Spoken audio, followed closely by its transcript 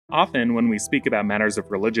Often, when we speak about matters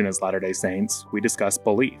of religion as Latter-day Saints, we discuss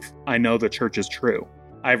belief. I know the church is true.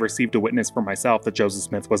 I have received a witness for myself that Joseph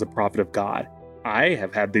Smith was a prophet of God. I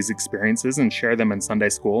have had these experiences and share them in Sunday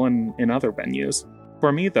school and in other venues.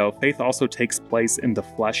 For me, though, faith also takes place in the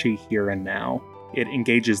fleshy here and now. It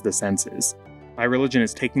engages the senses. My religion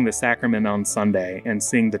is taking the sacrament on Sunday and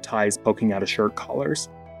seeing the ties poking out of shirt collars,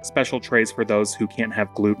 special trays for those who can't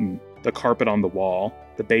have gluten, the carpet on the wall,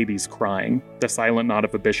 the babies crying, the silent nod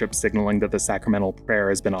of a bishop signaling that the sacramental prayer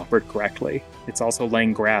has been offered correctly. It's also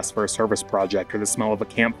laying grass for a service project or the smell of a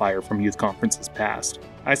campfire from youth conferences past.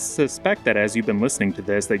 I suspect that as you've been listening to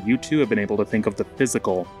this, that you too have been able to think of the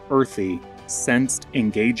physical, earthy, sensed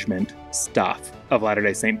engagement stuff of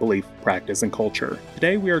Latter-day Saint belief, practice, and culture.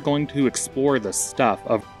 Today we are going to explore the stuff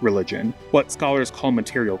of religion, what scholars call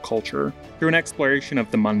material culture. Through an exploration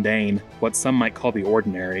of the mundane, what some might call the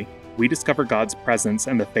ordinary, we discover God's presence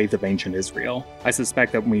and the faith of ancient Israel. I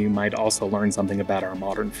suspect that we might also learn something about our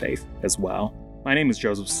modern faith as well. My name is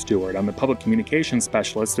Joseph Stewart. I'm the public communications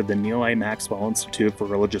specialist of the Neal A. Maxwell Institute for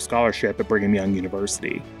Religious Scholarship at Brigham Young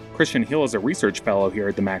University. Christian Hill is a research fellow here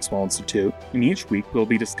at the Maxwell Institute, and each week we'll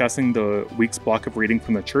be discussing the week's block of reading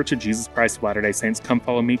from the Church of Jesus Christ of Latter-day Saints Come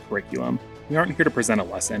Follow Me curriculum. We aren't here to present a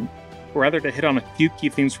lesson, but rather to hit on a few key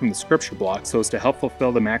themes from the scripture block so as to help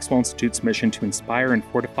fulfill the Maxwell Institute's mission to inspire and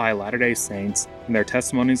fortify Latter-day Saints in their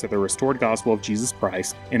testimonies of the restored gospel of Jesus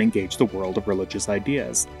Christ and engage the world of religious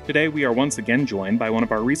ideas. Today we are once again joined by one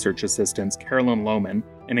of our research assistants, Carolyn Lohman,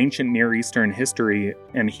 an ancient Near Eastern history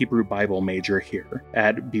and Hebrew Bible major here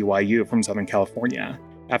at BYU from Southern California.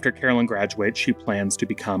 After Carolyn graduates, she plans to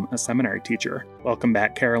become a seminary teacher. Welcome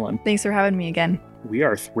back, Carolyn. Thanks for having me again. We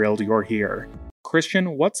are thrilled you're here.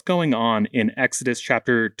 Christian, what's going on in Exodus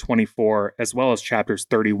chapter 24 as well as chapters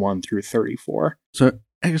 31 through 34? So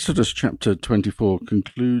Exodus chapter 24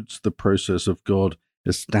 concludes the process of God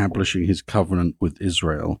establishing his covenant with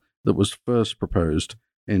Israel that was first proposed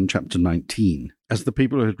in chapter 19. As the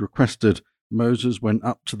people had requested, Moses went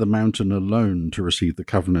up to the mountain alone to receive the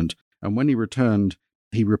covenant, and when he returned,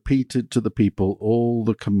 he repeated to the people all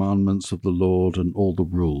the commandments of the Lord and all the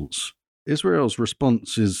rules. Israel's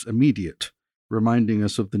response is immediate, reminding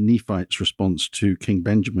us of the Nephites' response to King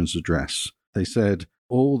Benjamin's address. They said,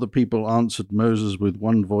 "All the people answered Moses with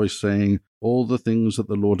one voice, saying, 'All the things that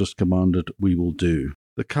the Lord has commanded, we will do.'"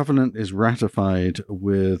 The covenant is ratified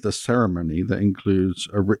with a ceremony that includes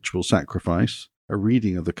a ritual sacrifice, a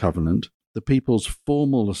reading of the covenant, the people's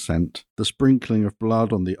formal assent, the sprinkling of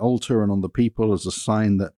blood on the altar and on the people as a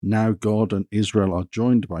sign that now God and Israel are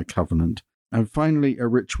joined by covenant, and finally a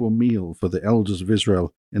ritual meal for the elders of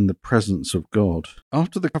Israel in the presence of God.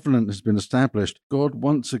 After the covenant has been established, God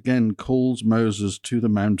once again calls Moses to the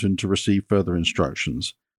mountain to receive further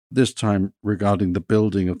instructions, this time regarding the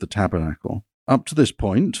building of the tabernacle. Up to this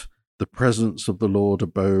point, the presence of the Lord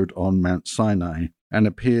abode on Mount Sinai and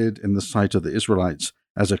appeared in the sight of the Israelites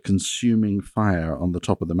as a consuming fire on the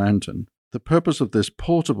top of the mountain. The purpose of this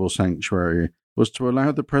portable sanctuary was to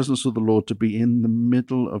allow the presence of the Lord to be in the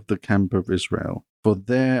middle of the camp of Israel. "For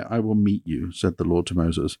there I will meet you," said the Lord to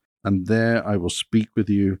Moses, "and there I will speak with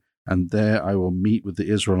you, and there I will meet with the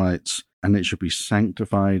Israelites, and it shall be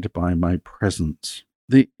sanctified by my presence."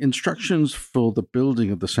 The instructions for the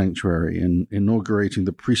building of the sanctuary and inaugurating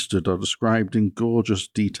the priesthood are described in gorgeous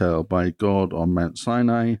detail by God on Mount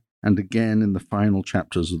Sinai, and again in the final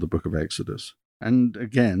chapters of the book of Exodus, and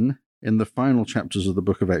again in the final chapters of the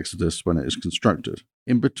book of Exodus when it is constructed.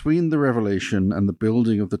 In between the revelation and the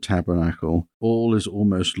building of the tabernacle, all is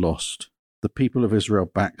almost lost. The people of Israel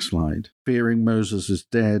backslide. Fearing Moses is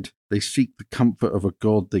dead, they seek the comfort of a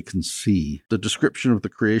God they can see. The description of the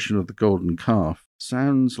creation of the golden calf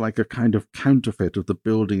sounds like a kind of counterfeit of the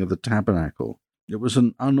building of the tabernacle. It was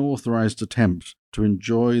an unauthorized attempt to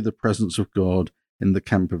enjoy the presence of God in the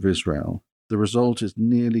camp of Israel. The result is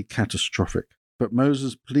nearly catastrophic. But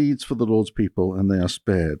Moses pleads for the Lord's people, and they are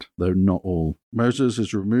spared, though not all. Moses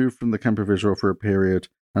is removed from the camp of Israel for a period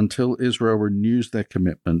until Israel renews their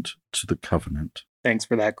commitment to the covenant. Thanks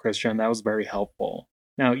for that, Christian. That was very helpful.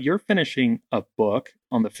 Now, you're finishing a book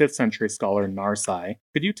on the 5th century scholar Narsai.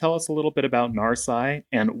 Could you tell us a little bit about Narsai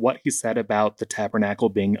and what he said about the tabernacle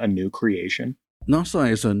being a new creation? Narsai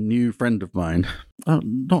is a new friend of mine.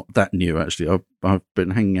 Not that new, actually. I've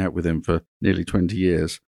been hanging out with him for nearly 20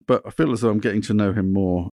 years. But I feel as though I'm getting to know him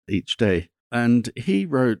more each day. And he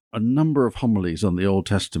wrote a number of homilies on the Old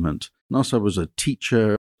Testament. Narsai was a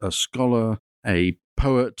teacher, a scholar, a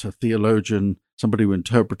poet, a theologian, somebody who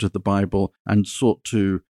interpreted the Bible and sought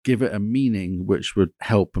to give it a meaning which would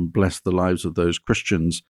help and bless the lives of those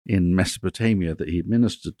Christians in Mesopotamia that he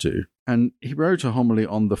ministered to. And he wrote a homily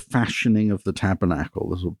on the fashioning of the tabernacle,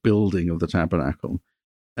 the sort of building of the tabernacle.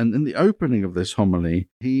 And in the opening of this homily,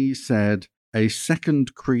 he said, "A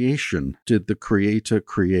second creation did the Creator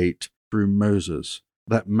create through Moses,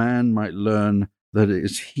 that man might learn that it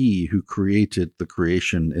is he who created the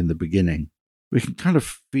creation in the beginning." We can kind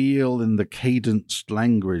of feel in the cadenced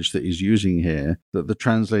language that he's using here, that the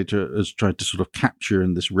translator has tried to sort of capture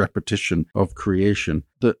in this repetition of creation,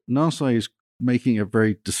 that Nasai is making a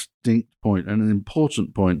very distinct point and an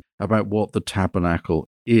important point about what the tabernacle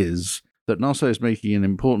is, that Nasai is making an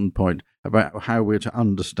important point about how we're to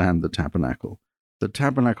understand the tabernacle. The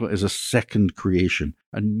tabernacle is a second creation,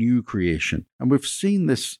 a new creation. And we've seen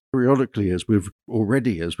this periodically as we've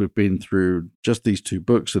been through just these two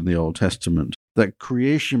books in the Old Testament, that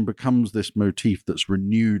creation becomes this motif that's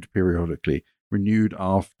renewed periodically, renewed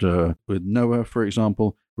with Noah, for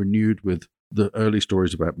example, renewed with the early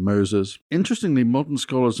stories about Moses. Interestingly, modern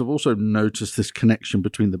scholars have also noticed this connection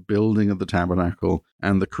between the building of the tabernacle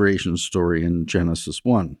and the creation story in Genesis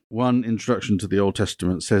 1. One introduction to the Old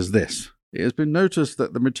Testament says this: "It has been noticed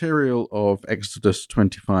that the material of Exodus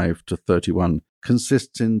 25 to 31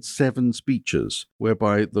 consists in 7 speeches,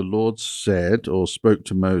 whereby the Lord said or spoke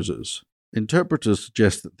to Moses. Interpreters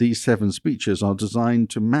suggest that these 7 speeches are designed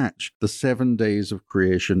to match the 7 days of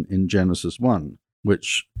creation in Genesis 1,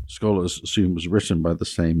 which scholars assume was written by the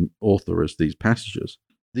same author as these passages.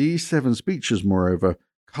 These 7 speeches, moreover,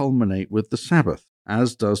 culminate with the Sabbath,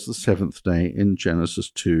 as does the 7th day in Genesis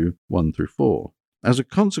 2, 1 through 4. As a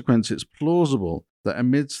consequence, it's plausible that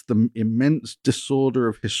amidst the immense disorder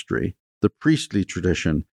of history, the priestly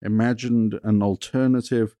tradition imagined an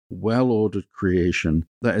alternative, well-ordered creation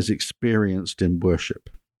that is experienced in worship."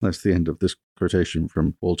 That's the end of this quotation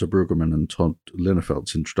from Walter Brueggemann and Todd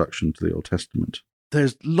Linnefeld's introduction to the Old Testament.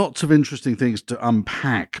 There's lots of interesting things to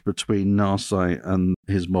unpack between Nasai and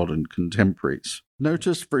his modern contemporaries.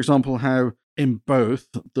 Notice, for example, how in both,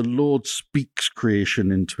 the Lord speaks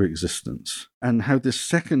creation into existence, and how this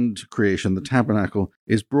second creation, the tabernacle,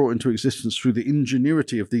 is brought into existence through the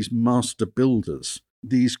ingenuity of these master builders.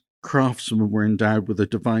 These craftsmen were endowed with a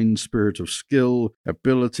divine spirit of skill,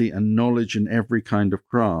 ability, and knowledge in every kind of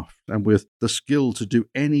craft, and with the skill to do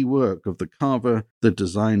any work of the carver, the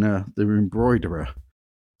designer, the embroiderer.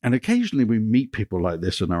 And occasionally we meet people like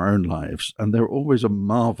this in our own lives, and they're always a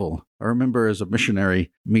marvel. I remember as a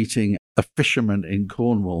missionary meeting a fisherman in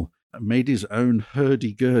Cornwall, made his own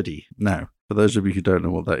hurdy-gurdy. Now, for those of you who don't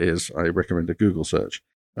know what that is, I recommend a Google search.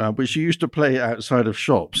 Which he used to play outside of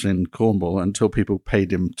shops in Cornwall until people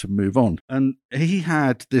paid him to move on. And he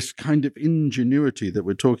had this kind of ingenuity that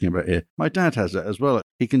we're talking about here. My dad has it as well.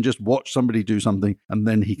 He can just watch somebody do something and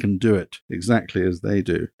then he can do it exactly as they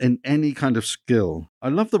do in any kind of skill. I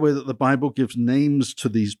love the way that the Bible gives names to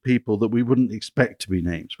these people that we wouldn't expect to be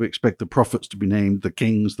named. We expect the prophets to be named, the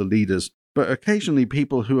kings, the leaders, but occasionally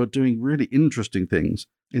people who are doing really interesting things,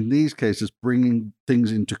 in these cases bringing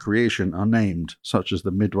things into creation, are named, such as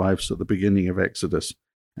the midwives at the beginning of Exodus,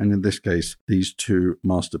 and in this case, these 2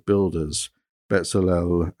 master builders,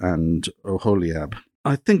 Bezalel and Oholiab.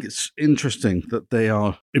 I think it's interesting that they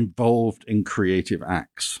are involved in creative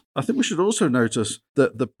acts. I think we should also notice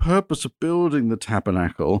that the purpose of building the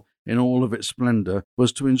tabernacle in all of its splendor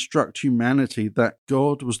was to instruct humanity that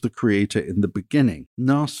God was the creator in the beginning.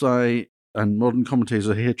 Nasai and modern commentators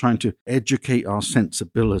are here trying to educate our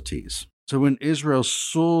sensibilities. So when Israel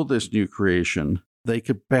saw this new creation, they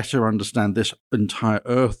could better understand this entire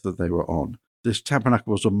earth that they were on. This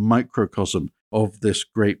tabernacle was a microcosm of this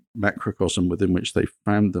great macrocosm within which they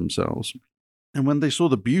found themselves. And when they saw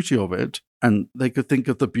the beauty of it, and they could think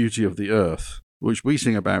of the beauty of the earth, which we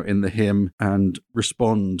sing about in the hymn and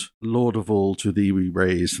respond, "Lord of all, to thee we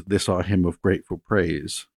raise this our hymn of grateful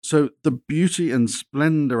praise." So the beauty and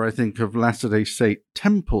splendor, I think, of Latter-day Saint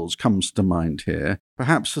temples comes to mind here,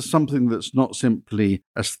 perhaps as something that's not simply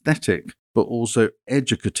aesthetic, but also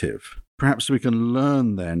educative. Perhaps we can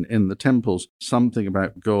learn then in the temples something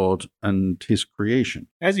about God and his creation.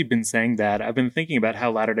 As you've been saying that, I've been thinking about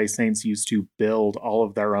how Latter-day Saints used to build all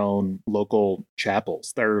of their own local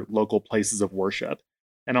chapels, their local places of worship,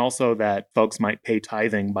 and also that folks might pay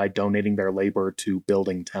tithing by donating their labor to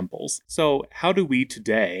building temples. So how do we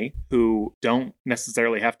today, who don't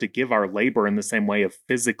necessarily have to give our labor in the same way of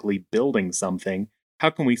physically building something, how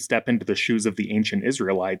can we step into the shoes of the ancient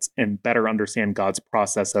Israelites and better understand God's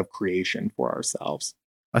process of creation for ourselves?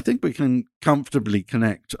 I think we can comfortably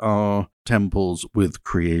connect our temples with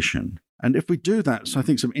creation. And if we do that, so I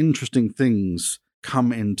think some interesting things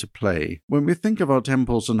come into play. When we think of our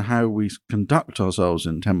temples and how we conduct ourselves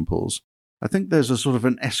in temples, I think there's a sort of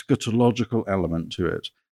an eschatological element to it.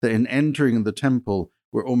 that in entering the temple,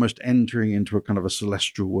 we're almost entering into a kind of a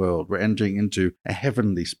celestial world. We're entering into a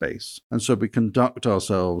heavenly space. And so we conduct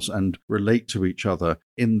ourselves and relate to each other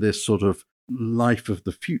in this sort of life of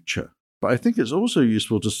the future. But I think it's also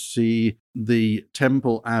useful to see the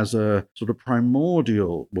temple as a sort of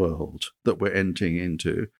primordial world that we're entering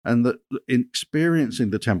into, and that in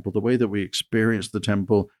experiencing the temple, the way that we experience the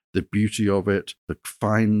temple, the beauty of it, the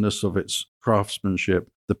fineness of its craftsmanship,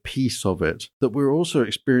 the peace of it, that we're also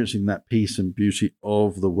experiencing that peace and beauty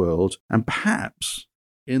of the world, and perhaps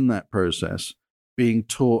in that process, being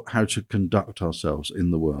taught how to conduct ourselves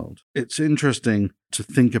in the world. It's interesting to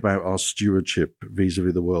think about our stewardship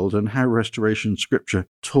vis-a-vis the world and how Restoration Scripture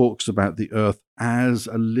talks about the earth as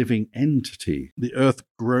a living entity. The earth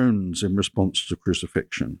groans in response to the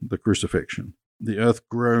crucifixion. The earth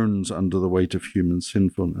groans under the weight of human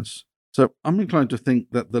sinfulness. So I'm inclined to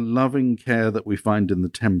think that the loving care that we find in the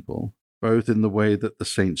temple, both in the way that the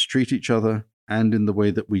saints treat each other and in the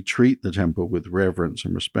way that we treat the temple with reverence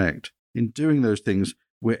and respect, in doing those things,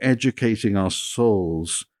 we're educating our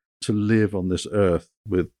souls to live on this earth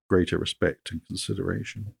with greater respect and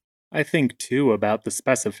consideration. I think, too, about the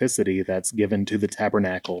specificity that's given to the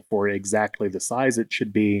tabernacle for exactly the size it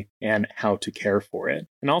should be and how to care for it.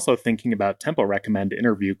 And also thinking about Temple Recommend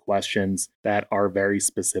interview questions that are very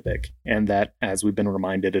specific, and that, as we've been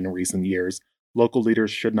reminded in recent years, local leaders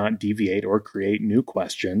should not deviate or create new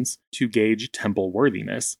questions to gauge temple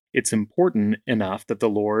worthiness. It's important enough that the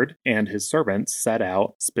Lord and his servants set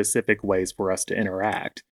out specific ways for us to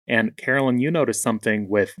interact. And Carolyn, you noticed something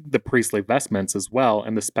with the priestly vestments as well,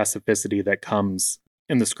 and the specificity that comes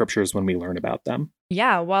in the scriptures when we learn about them.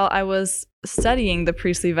 Yeah, while I was studying the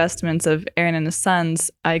priestly vestments of Aaron and his sons,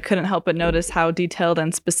 I couldn't help but notice how detailed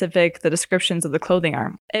and specific the descriptions of the clothing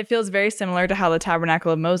are. It feels very similar to how the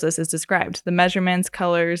tabernacle of Moses is described. The measurements,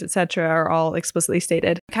 colors, etc. are all explicitly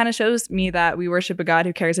stated. It kind of shows me that we worship a God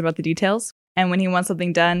who cares about the details. And when he wants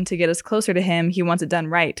something done to get us closer to him, he wants it done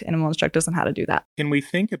right, and will instruct us on how to do that. Can we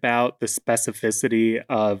think about the specificity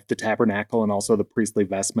of the tabernacle and also the priestly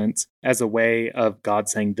vestments as a way of God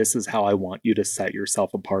saying, this is how I want you to set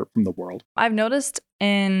yourself apart from the world? I've noticed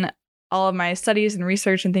in all of my studies and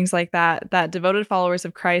research and things like that, that devoted followers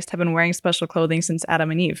of Christ have been wearing special clothing since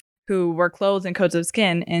Adam and Eve, who were clothed in coats of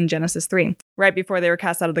skin in Genesis 3, right before they were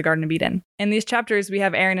cast out of the Garden of Eden. In these chapters, we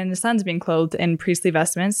have Aaron and his sons being clothed in priestly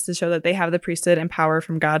vestments to show that they have the priesthood and power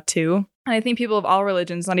from God too. And I think people of all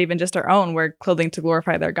religions, not even just our own, wear clothing to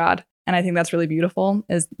glorify their God. And I think that's really beautiful,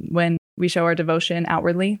 is when we show our devotion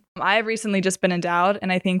outwardly. I have recently just been endowed,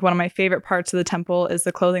 and I think one of my favorite parts of the temple is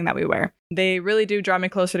the clothing that we wear. They really do draw me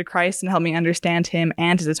closer to Christ and help me understand him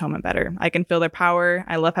and his atonement better. I can feel their power.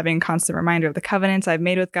 I love having a constant reminder of the covenants I've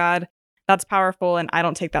made with God. That's powerful, and I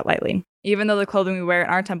don't take that lightly. Even though the clothing we wear in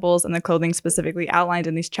our temples and the clothing specifically outlined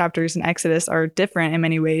in these chapters in Exodus are different in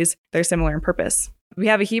many ways, they're similar in purpose. We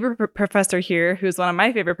have a Hebrew professor here who's one of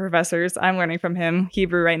my favorite professors. I'm learning from him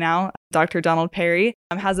Hebrew right now. Dr. Donald Perry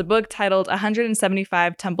has a book titled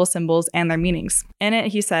 175 Temple Symbols and Their Meanings. In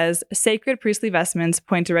it, he says, sacred priestly vestments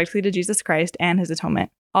point directly to Jesus Christ and his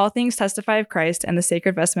atonement. All things testify of Christ, and the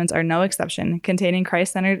sacred vestments are no exception, containing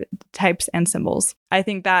Christ-centered types and symbols. I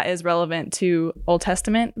think that is relevant to Old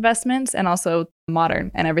Testament vestments and also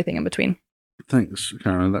modern and everything in between. Thanks,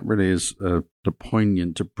 Karen. That really is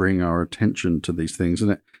poignant to bring our attention to these things.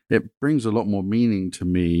 And it brings a lot more meaning to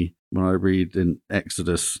me when I read in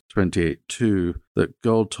Exodus 28:2 that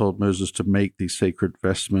God told Moses to make these sacred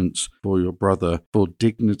vestments for your brother for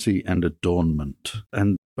dignity and adornment.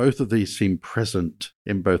 And both of these seem present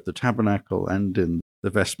in both the tabernacle and in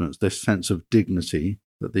the vestments, this sense of dignity,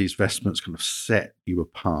 that these vestments kind of set you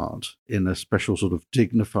apart in a special sort of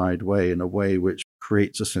dignified way, in a way which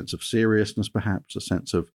creates a sense of seriousness, perhaps a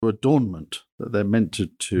sense of adornment, that they're meant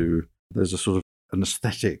to there's a sort of an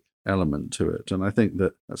aesthetic element to it. And I think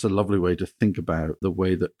that that's a lovely way to think about the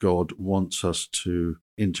way that God wants us to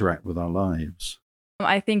interact with our lives.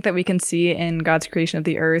 I think that we can see in God's creation of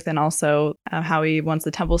the earth and also how he wants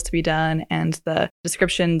the temples to be done, and the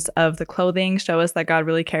descriptions of the clothing show us that God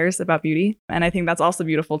really cares about beauty. And I think that's also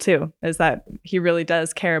beautiful too, is that he really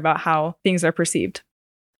does care about how things are perceived.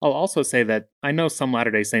 I'll also say that I know some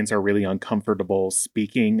Latter-day Saints are really uncomfortable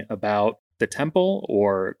speaking about the temple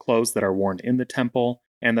or clothes that are worn in the temple,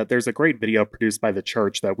 and that there's a great video produced by the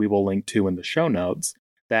church that we will link to in the show notes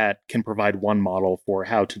that can provide one model for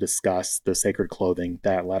how to discuss the sacred clothing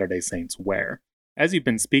that Latter-day Saints wear. As you've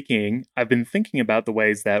been speaking, I've been thinking about the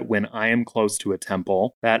ways that when I am close to a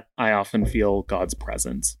temple, that I often feel God's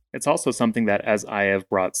presence. It's also something that as I have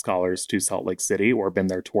brought scholars to Salt Lake City or been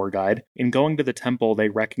their tour guide, in going to the temple, they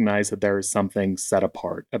recognize that there is something set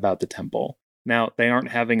apart about the temple. Now, they aren't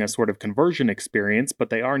having a sort of conversion experience, but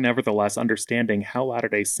they are nevertheless understanding how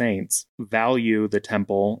Latter-day Saints value the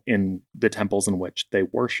temple in the temples in which they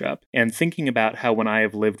worship. And thinking about how when I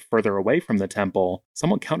have lived further away from the temple,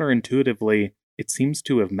 somewhat counterintuitively, it seems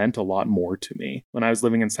to have meant a lot more to me. When I was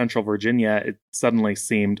living in Central Virginia, it suddenly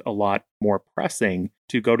seemed a lot more pressing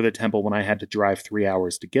to go to the temple when I had to drive 3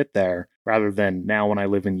 hours to get there, rather than now when I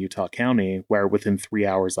live in Utah County, where within 3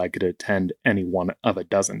 hours I could attend any one of a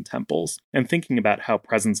dozen temples. And thinking about how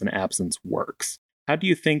presence and absence works. How do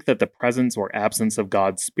you think that the presence or absence of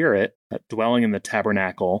God's Spirit dwelling in the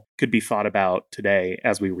tabernacle could be thought about today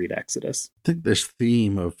as we read Exodus? I think this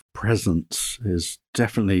theme of presence is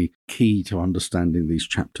definitely key to understanding these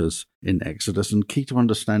chapters in Exodus and key to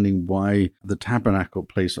understanding why the tabernacle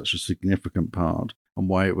plays such a significant part and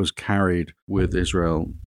why it was carried with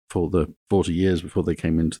Israel for the 40 years before they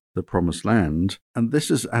came into the Promised Land. And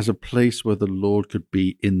this is as a place where the Lord could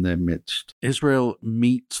be in their midst. Israel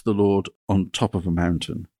meets the Lord on top of a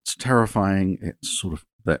mountain. It's terrifying. It's sort of,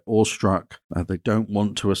 they're awestruck. They don't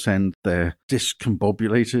want to ascend. They're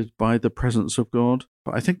discombobulated by the presence of God.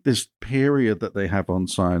 But I think this period that they have on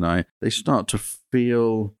Sinai, they start to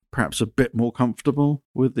feel perhaps a bit more comfortable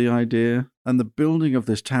with the idea. And the building of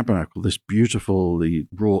this tabernacle, this beautifully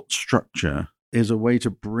wrought structure, is a way to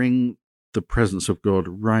bring the presence of God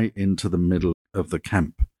right into the middle of the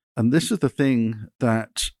camp. And this is the thing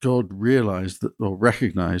that God realized that, or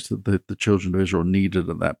recognized that the children of Israel needed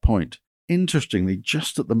at that point. Interestingly,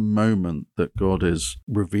 just at the moment that God is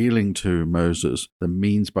revealing to Moses the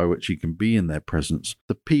means by which he can be in their presence,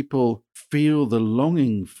 the people feel the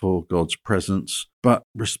longing for God's presence, but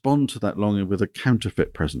respond to that longing with a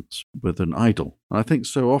counterfeit presence, with an idol. And I think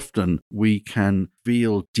so often we can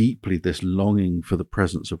feel deeply this longing for the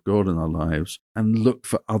presence of God in our lives and look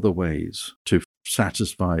for other ways to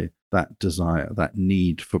satisfy that desire, that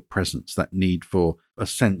need for presence, that need for a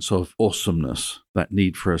sense of awesomeness, that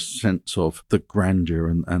need for a sense of the grandeur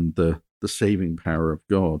and the saving power of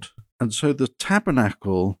God. And so the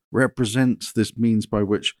tabernacle represents this means by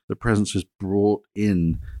which the presence is brought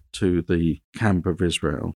in to the camp of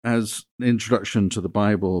Israel. As an introduction to the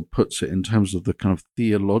Bible puts it in terms of the kind of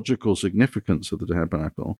theological significance of the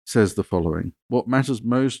tabernacle, says the following: what matters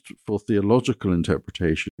most for theological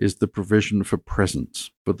interpretation is the provision for presence.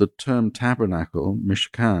 For the term tabernacle,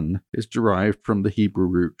 mishkan, is derived from the Hebrew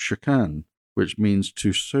root shakan, which means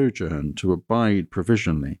to sojourn, to abide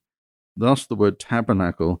provisionally. Thus, the word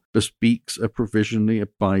tabernacle bespeaks a provisionally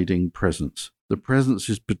abiding presence. The presence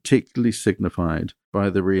is particularly signified by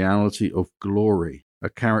the reality of glory, a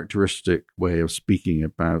characteristic way of speaking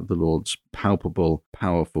about the Lord's palpable,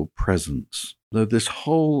 powerful presence. So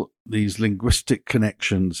these linguistic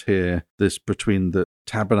connections here, this between the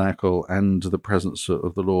tabernacle and the presence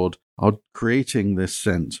of the Lord, are creating this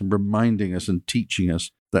sense and reminding us and teaching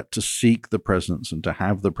us that to seek the presence and to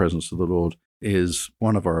have the presence of the Lord is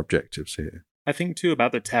one of our objectives here. I think, too,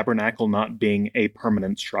 about the tabernacle not being a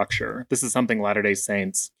permanent structure. This is something Latter-day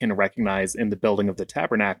Saints can recognize in the building of the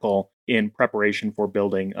tabernacle in preparation for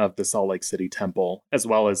building of the Salt Lake City Temple, as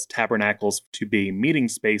well as tabernacles to be meeting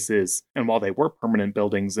spaces. And while they were permanent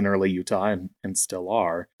buildings in early Utah and still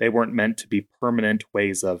are, they weren't meant to be permanent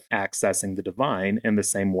ways of accessing the divine in the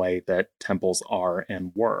same way that temples are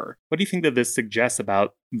and were. What do you think that this suggests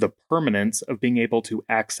about the permanence of being able to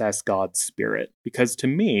access God's Spirit? Because to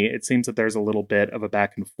me, it seems that there's a little bit of a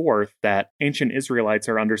back and forth that ancient Israelites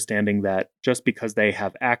are understanding that just because they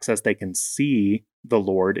have access, they can see the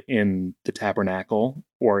Lord in the tabernacle,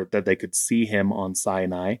 or that they could see him on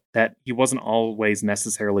Sinai, that he wasn't always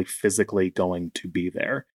necessarily physically going to be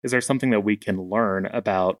there. Is there something that we can learn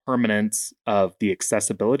about permanence of the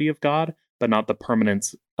accessibility of God, but not the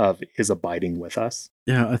permanence of his abiding with us?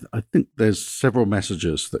 Yeah, I think there's several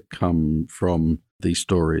messages that come from these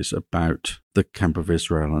stories about the camp of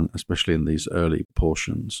Israel, and especially in these early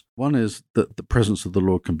portions. One is that the presence of the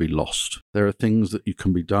Lord can be lost. There are things that you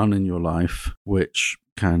can be done in your life which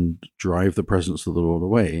can drive the presence of the Lord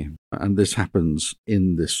away, and this happens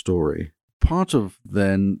in this story. Part of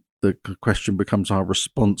then the question becomes our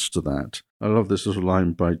response to that. I love this little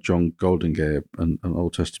line by John Goldingay, an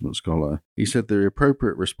Old Testament scholar. He said the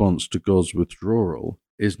appropriate response to God's withdrawal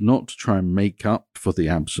is not to try and make up for the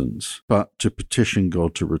absence, but to petition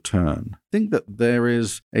God to return. I think that there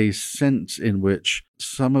is a sense in which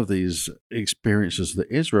some of these experiences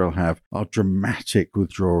that Israel have are dramatic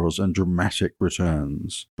withdrawals and dramatic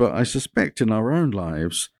returns. But I suspect in our own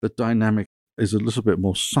lives, the dynamic is a little bit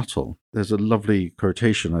more subtle. There's a lovely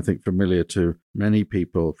quotation, I think familiar to many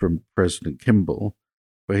people, from President Kimball,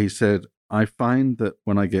 where he said, I find that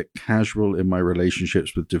when I get casual in my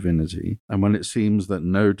relationships with divinity, and when it seems that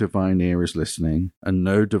no divine ear is listening and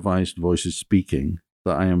no divine voice is speaking,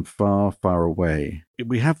 that I am far, far away.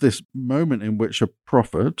 We have this moment in which a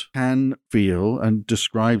prophet can feel and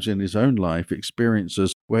describes in his own life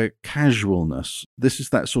experiences where casualness, this is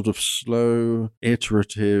that sort of slow,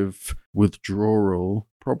 iterative withdrawal,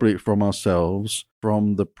 probably from ourselves,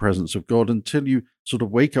 from the presence of God, until you sort of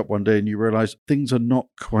wake up one day and you realize things are not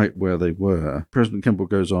quite where they were. President Kimball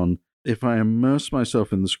goes on, if I immerse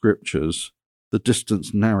myself in the scriptures, the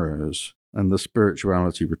distance narrows and the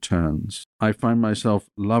spirituality returns. I find myself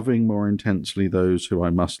loving more intensely those who I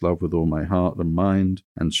must love with all my heart and mind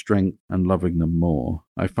and strength, and loving them more.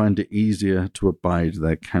 I find it easier to abide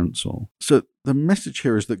their counsel. So the message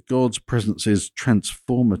here is that God's presence is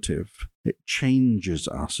transformative. It changes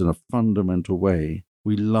us in a fundamental way.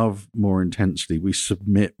 We love more intensely, we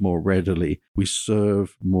submit more readily, we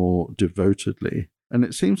serve more devotedly. And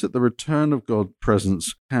it seems that the return of God's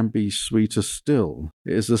presence can be sweeter still.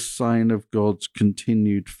 It is a sign of God's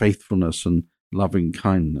continued faithfulness and loving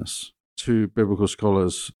kindness. Two biblical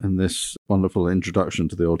scholars in this wonderful introduction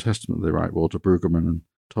to the Old Testament, they write, Walter Brueggemann and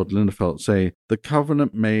Todd Lindenfeld, say, the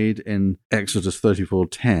covenant made in Exodus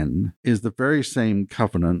 34:10 is the very same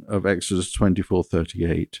covenant of Exodus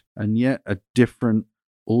 24:38, and yet a different,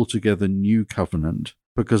 altogether new covenant,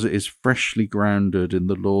 because it is freshly grounded in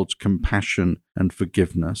the Lord's compassion and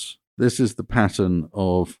forgiveness. This is the pattern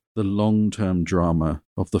of the long-term drama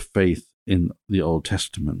of the faith in the Old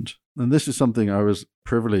Testament. And this is something I was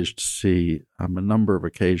privileged to see a number of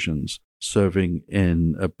occasions serving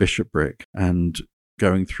in a bishopric and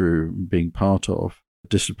going through being part of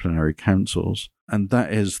disciplinary councils. And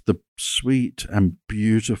that is the sweet and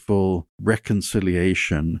beautiful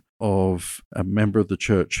reconciliation of a member of the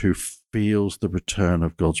church who feels the return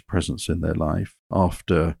of God's presence in their life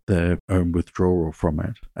after their own withdrawal from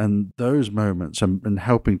it. And those moments and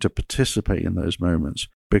helping to participate in those moments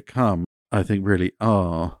become, I think, really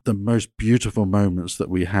are the most beautiful moments that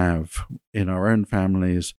we have in our own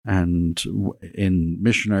families and in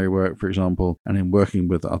missionary work, for example, and in working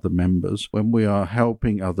with other members, when we are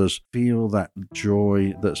helping others feel that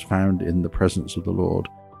joy that's found in the presence of the Lord.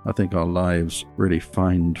 I think our lives really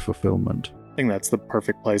find fulfillment. I think that's the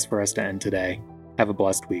perfect place for us to end today. Have a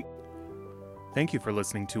blessed week. Thank you for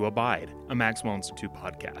listening to Abide, a Maxwell Institute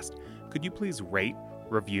podcast. Could you please rate,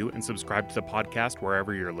 review, and subscribe to the podcast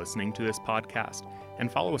wherever you're listening to this podcast,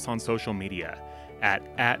 and follow us on social media at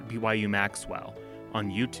BYU Maxwell on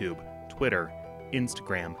YouTube, Twitter,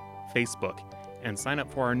 Instagram, Facebook, and sign up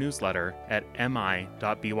for our newsletter at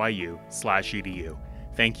mi.byu/edu.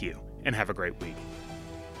 Thank you, and have a great week.